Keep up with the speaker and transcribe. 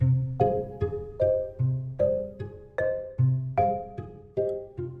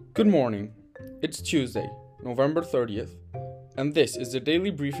Good morning. It's Tuesday, November 30th, and this is the daily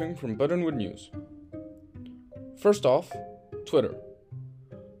briefing from Buttonwood News. First off, Twitter.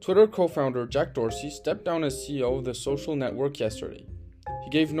 Twitter co-founder Jack Dorsey stepped down as CEO of the social network yesterday. He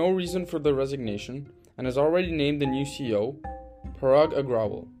gave no reason for the resignation and has already named the new CEO, Parag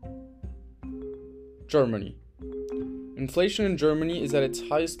Agrawal. Germany. Inflation in Germany is at its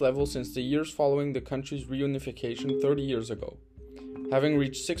highest level since the years following the country's reunification 30 years ago, having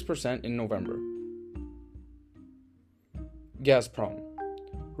reached 6% in November. Gazprom.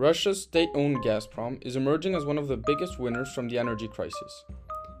 Russia's state-owned Gazprom is emerging as one of the biggest winners from the energy crisis.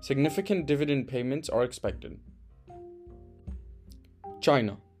 Significant dividend payments are expected.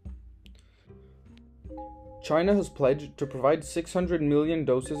 China. China has pledged to provide 600 million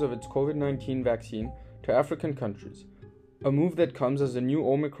doses of its COVID-19 vaccine to African countries, a move that comes as the new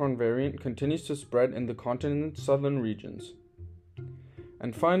Omicron variant continues to spread in the continent's southern regions.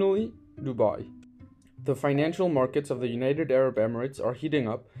 And finally, Dubai. The financial markets of the United Arab Emirates are heating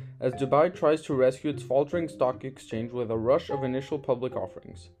up as Dubai tries to rescue its faltering stock exchange with a rush of initial public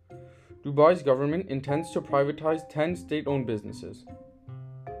offerings. Dubai's government intends to privatize 10 state-owned businesses.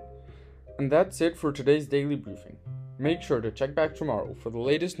 And that's it for today's daily briefing. Make sure to check back tomorrow for the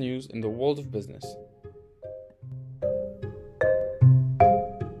latest news in the world of business.